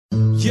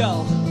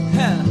Yo,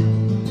 huh.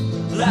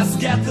 Let's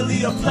get the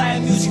leader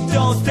playing music,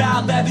 don't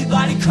stop,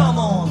 everybody come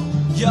on.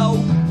 Yo,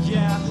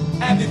 yeah,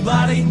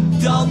 everybody,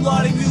 don't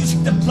worry,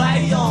 music to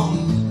play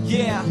on.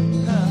 Yeah,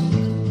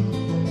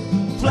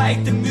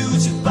 play the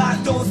music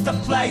but don't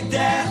stop, play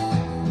there.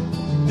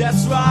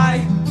 That's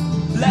right,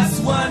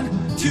 let's 1,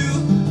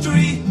 2,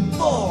 3,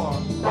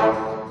 4.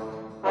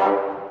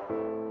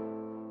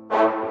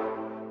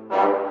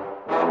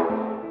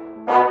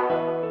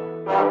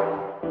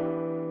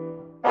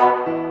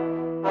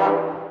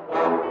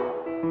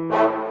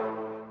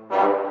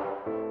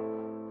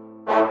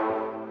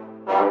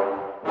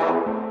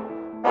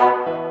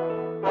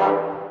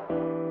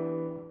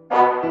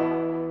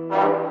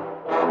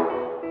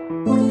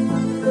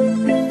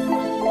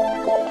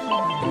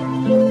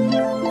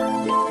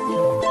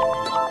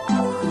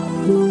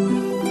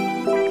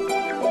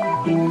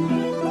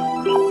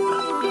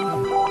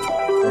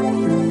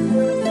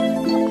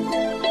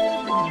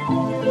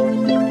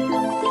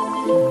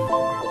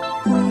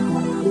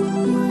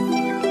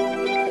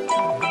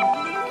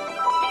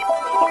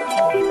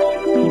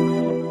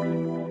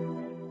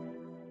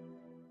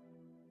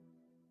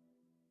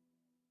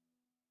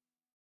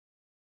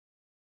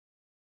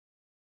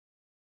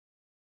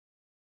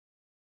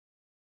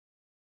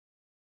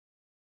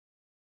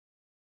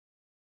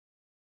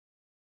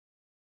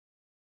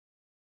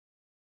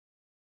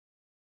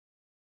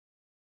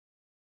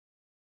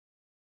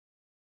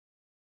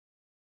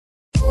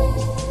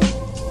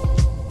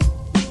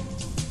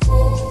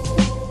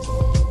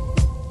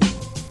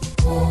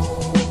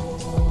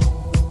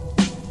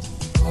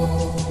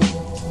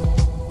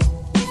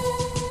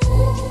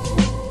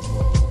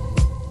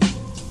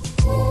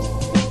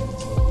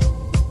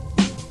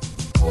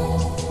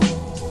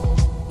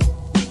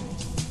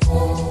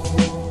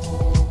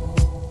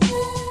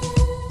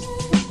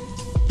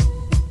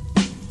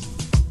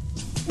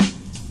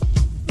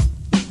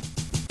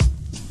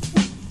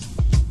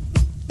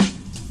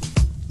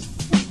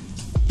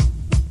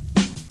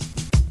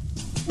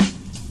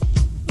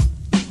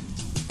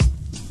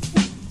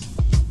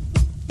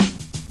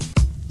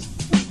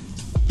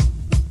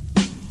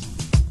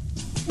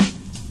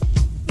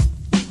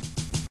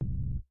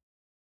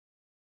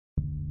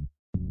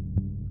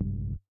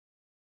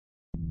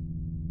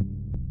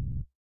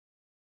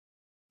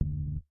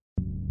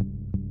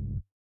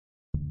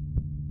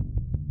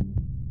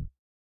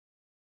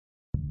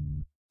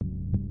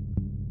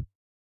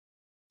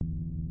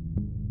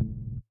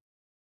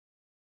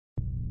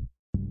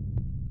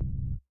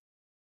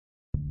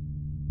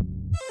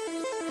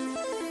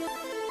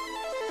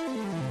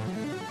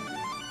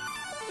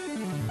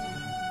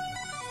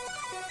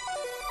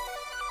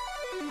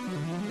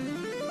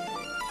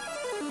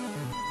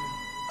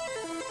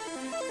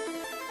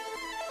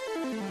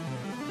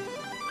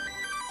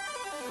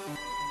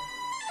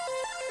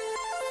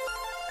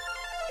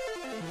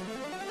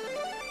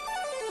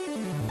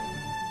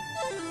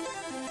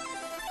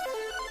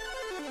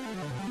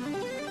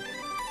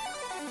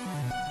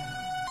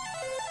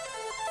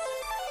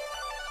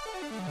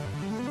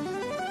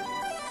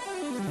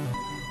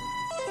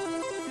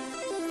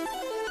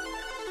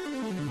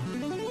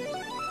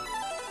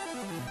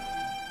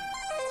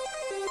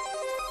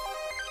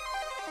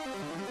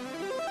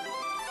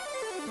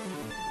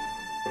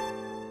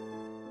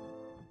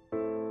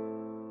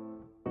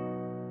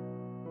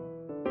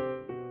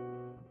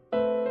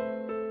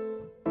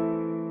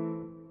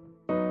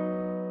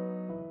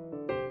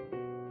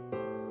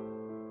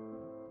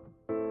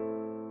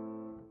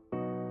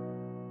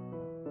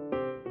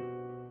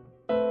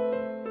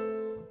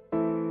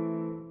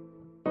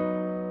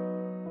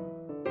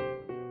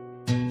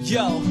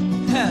 Yo,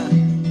 huh.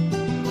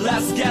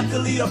 Let's get the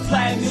leader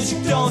playing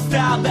music, don't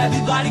stop,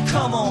 everybody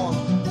come on.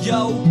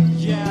 Yo,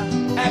 yeah,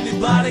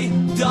 everybody,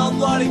 don't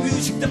worry,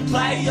 music to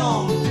play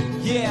on.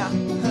 Yeah,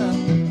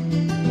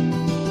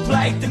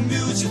 play the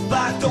music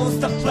but don't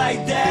stop,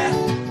 play there.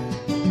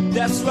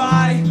 That's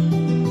right,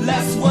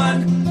 let's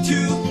 1,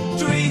 2,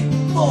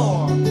 3,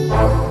 4.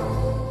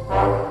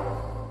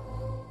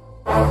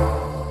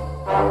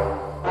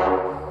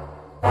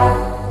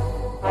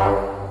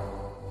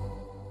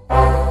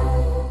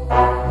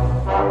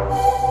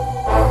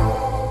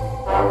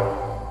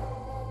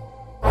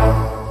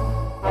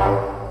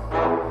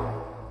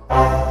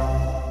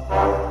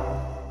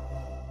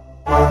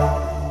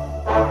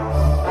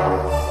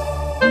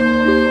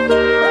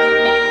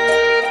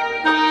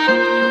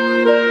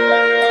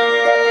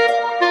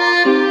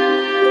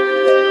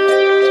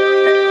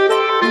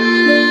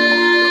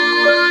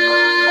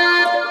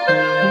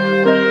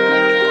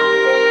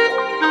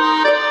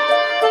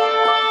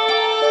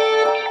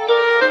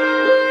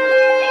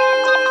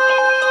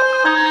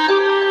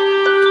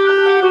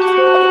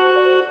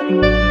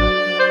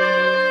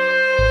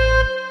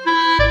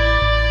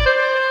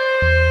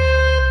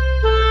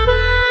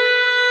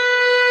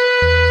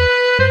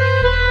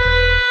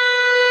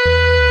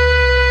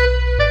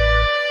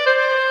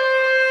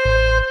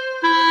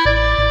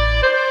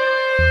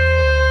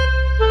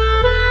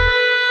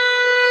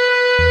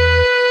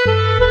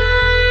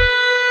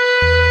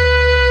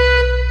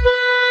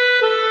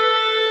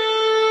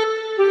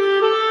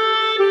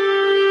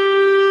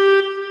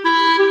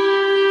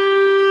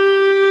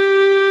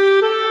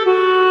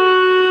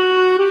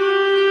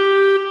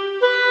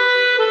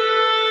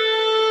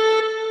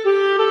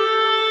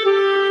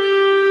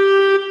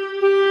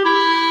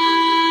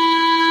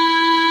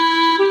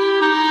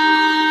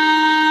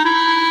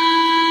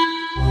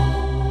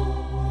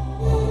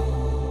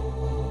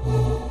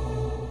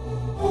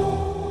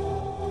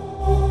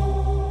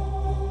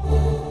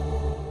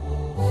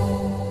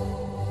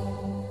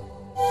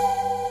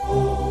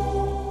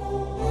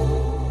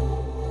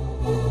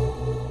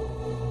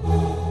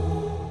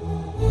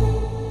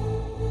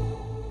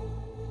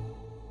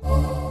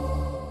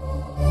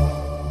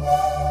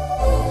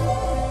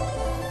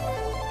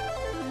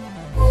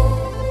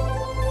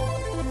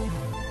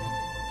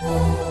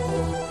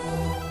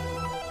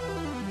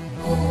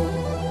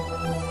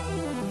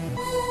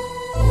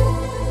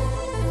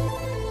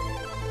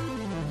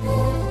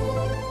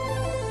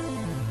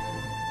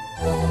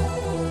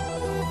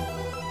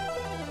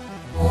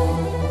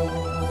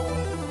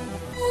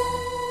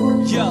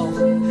 Yo,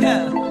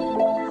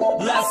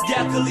 let's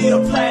get the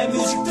leader playing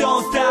music,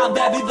 don't stop,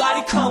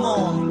 everybody come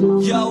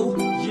on. Yo,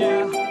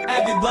 yeah,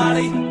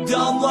 everybody,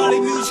 don't worry,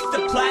 music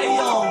to play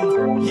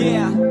on.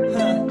 Yeah,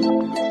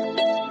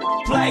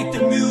 play the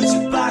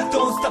music back,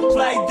 don't stop,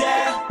 play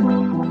there.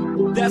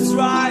 That's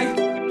right,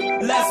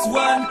 let's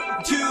 1,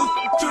 2,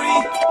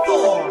 3,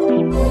 4.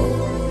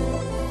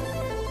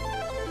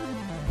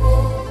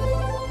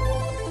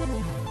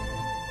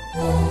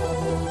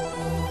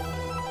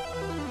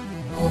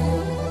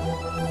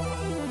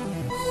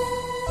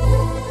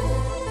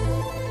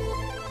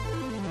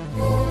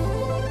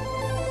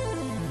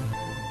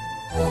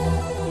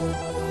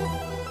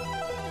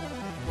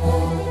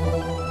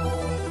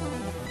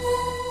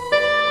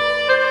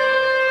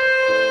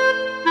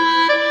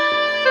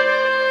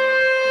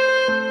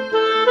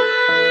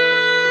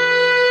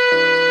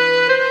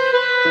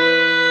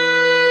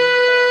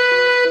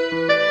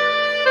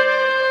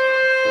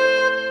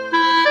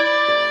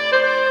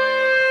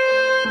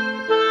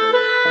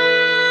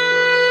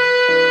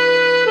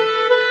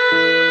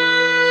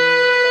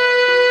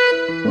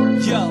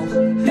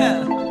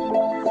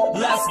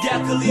 Let's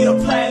get the leader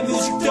playing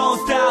music, don't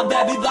stop,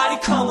 everybody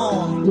come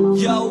on.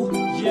 Yo,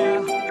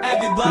 yeah,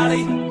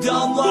 everybody,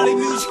 don't worry,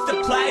 music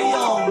to play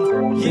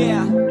on.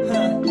 Yeah,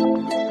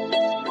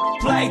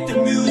 play the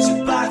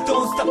music back,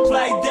 don't stop,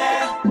 play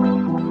there.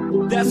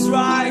 That's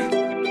right,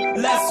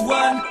 let's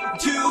 1,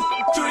 2,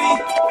 3,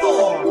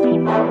 4.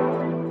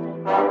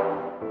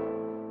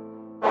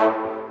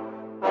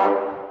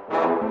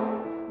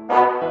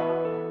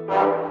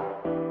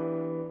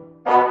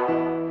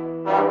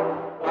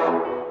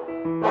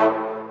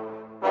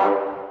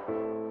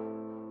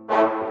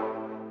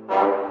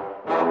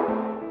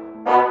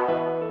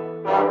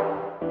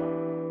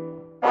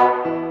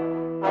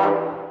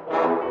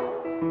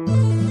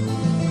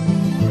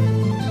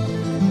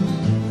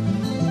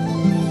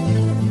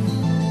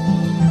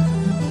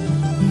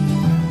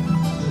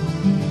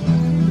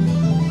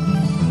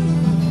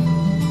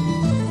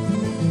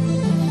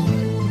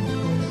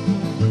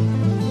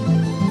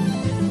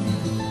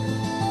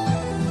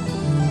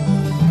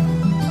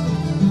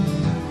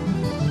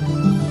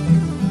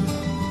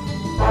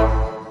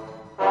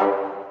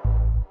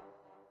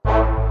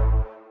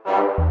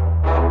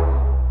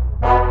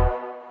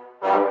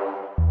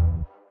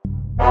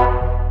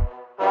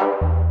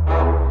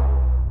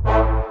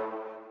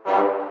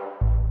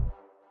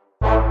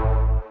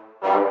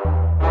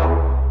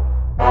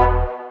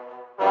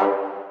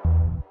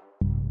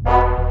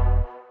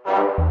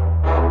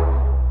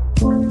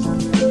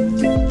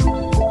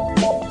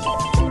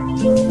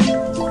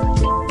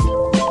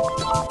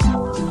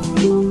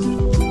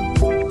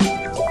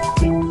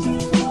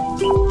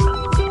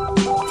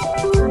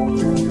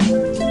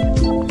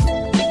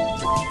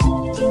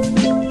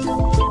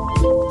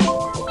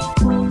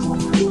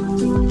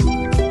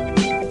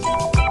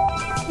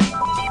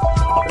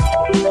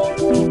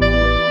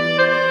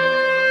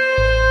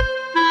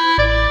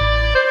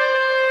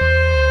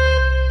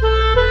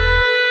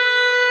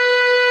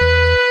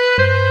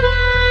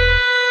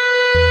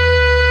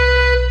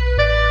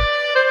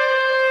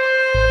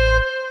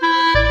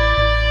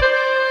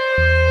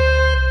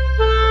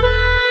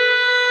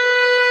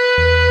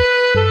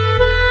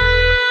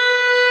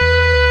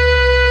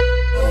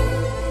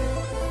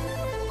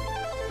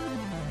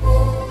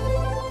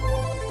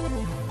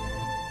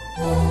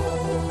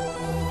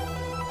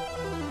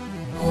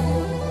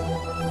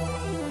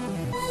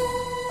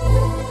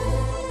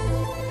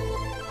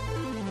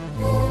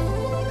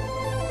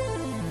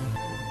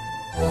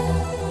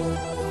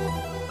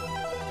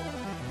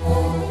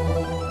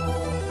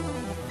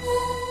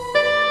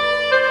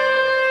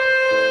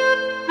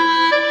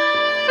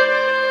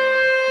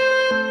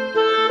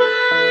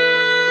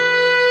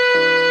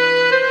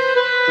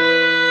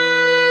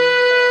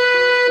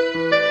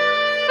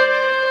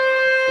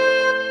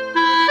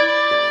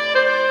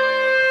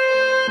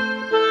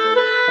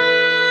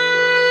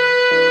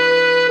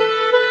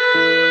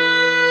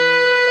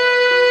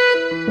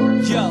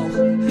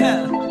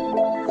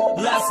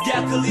 Let's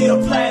get the leader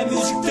playing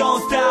music,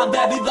 don't stop,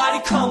 everybody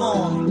come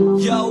on.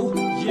 Yo,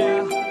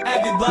 yeah,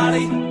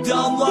 everybody,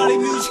 don't worry,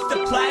 music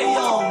to play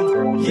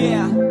on.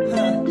 Yeah,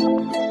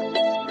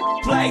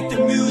 play the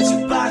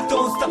music back,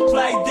 don't stop,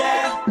 play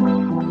there.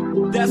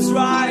 That's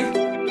right,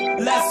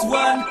 let's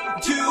 1,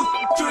 2,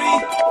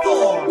 3,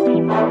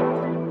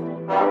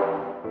 4.